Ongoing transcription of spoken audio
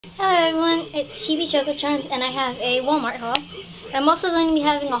Hello everyone, it's TV Choco Charms and I have a Walmart haul. I'm also going to be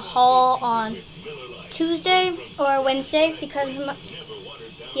having a haul on Tuesday or Wednesday because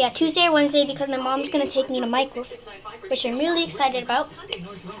Tuesday or Wednesday because my mom's going to take me to Michael's, which I'm really excited about.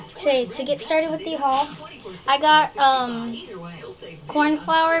 So to get started with the haul, I got corn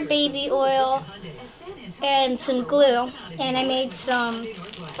flour, baby oil, and some glue, and I made some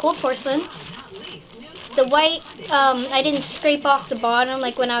cold porcelain. The white, I didn't scrape off the bottom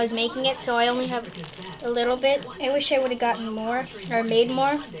like when I was making it, so I only have a little bit. I wish I would have gotten more, or made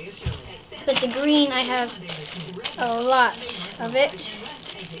more. But the green, I have a lot of it.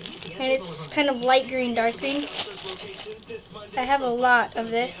 And it's kind of light green, dark green. I have a lot of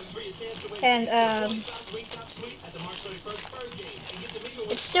this. And,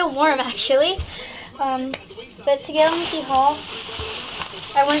 it's still warm, actually. But to get on with the haul,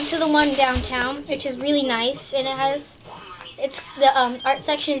 I went to the one downtown, which is really nice, and the art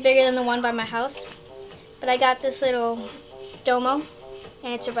section is bigger than the one by my house. But I got this little domo,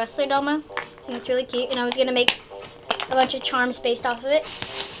 and it's a wrestler domo, and it's really cute, and I was going to make a bunch of charms based off of it.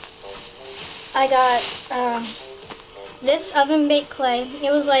 I got this oven baked clay.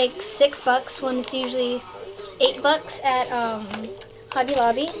 It was like $6 when it's usually $8 at Hobby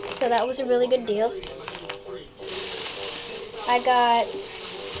Lobby, so that was a really good deal. I got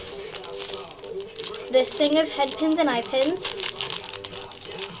this thing of head pins and eye pins,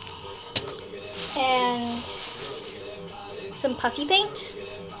 and some puffy paint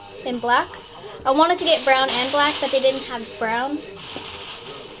in black. I wanted to get brown and black, but they didn't have brown.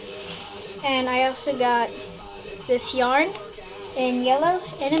 And I also got this yarn in yellow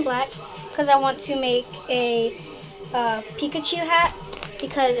and in black because I want to make a Pikachu hat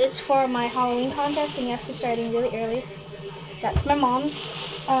because it's for my Halloween contest, and yes, I'm starting really early. That's my mom's.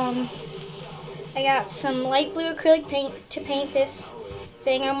 I got some light blue acrylic paint to paint this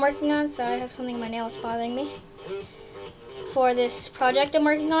thing I'm working on, so I have something in my nail that's bothering me, for this project I'm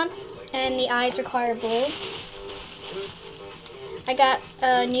working on, and the eyes require blue. I got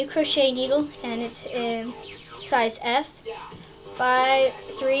a new crochet needle, and it's in size F,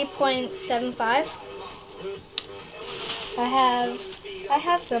 3.75. I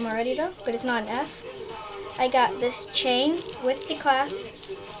have some already though, but it's not an F. I got this chain with the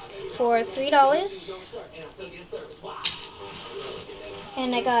clasps for $3,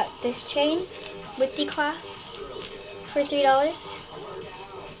 and I got this chain with the clasps for $3.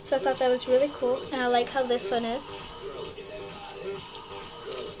 So I thought that was really cool, and I like how this one is.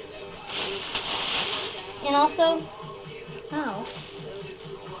 And also, I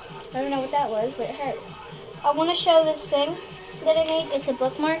don't know what that was, but it hurt. I want to show this thing that I made. It's a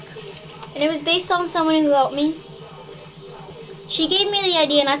bookmark, and it was based on someone who helped me. She gave me the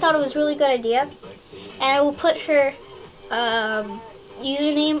idea, and I thought it was a really good idea. And I will put her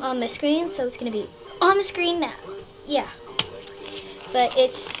username on the screen, so it's going to be on the screen now. Yeah. But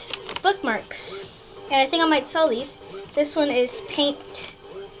it's bookmarks. And I think I might sell these. This one is paint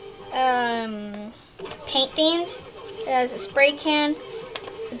themed. It has a spray can,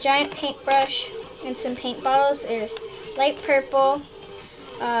 a giant paintbrush, and some paint bottles. There's light purple,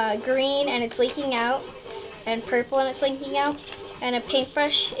 green, and it's leaking out, and purple, and it's leaking out, and a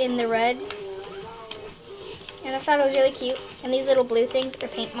paintbrush in the red. And I thought it was really cute. And these little blue things are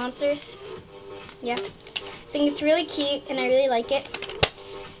paint monsters. Yeah. I think it's really cute, and I really like it.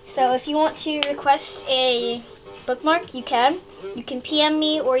 So if you want to request a bookmark, you can. You can PM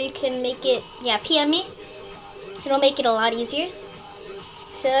me, or you can make it, PM me. It'll make it a lot easier.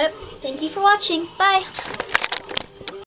 So, thank you for watching. Bye.